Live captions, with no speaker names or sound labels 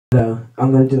Hello,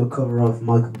 I'm going to do a cover of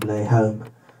Micheal Buble Home,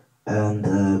 and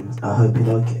I hope you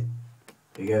like it.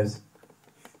 Here goes.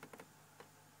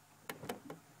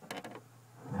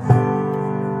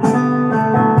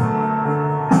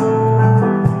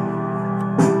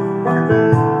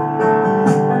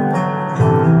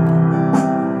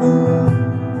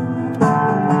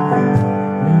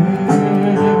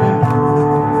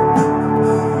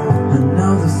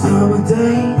 Another summer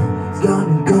day, it's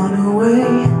gone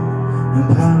away, in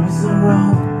Paris and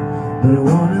Rome, but I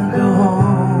wanna go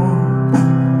home.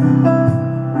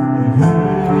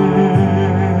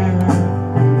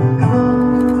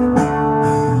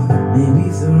 Maybe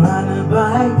surrounded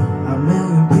by a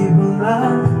million people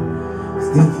now,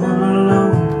 still feel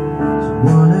alone, just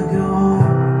wanna go home.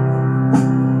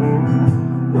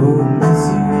 Oh, I miss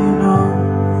you, you know.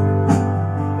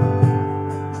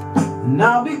 And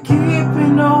I'll be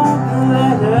keeping all the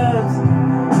letters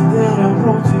that I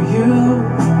wrote to you,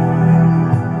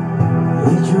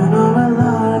 each one on a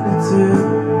line or two.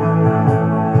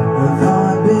 I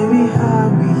thought, baby, how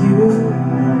are you?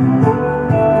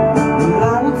 Well, I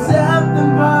would tell them,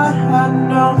 but I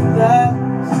know that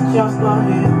it's just not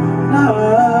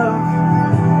enough.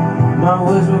 My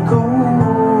words were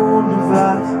cold and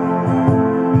flat,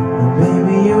 and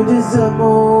baby, you deserve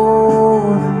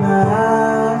more than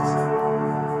that.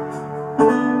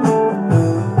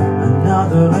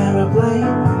 Another aeroplane,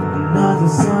 another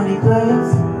sunny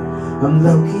place. I'm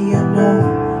lucky, I know,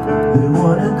 but I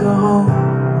wanna go home.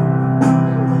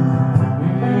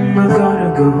 I gotta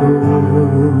go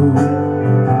home.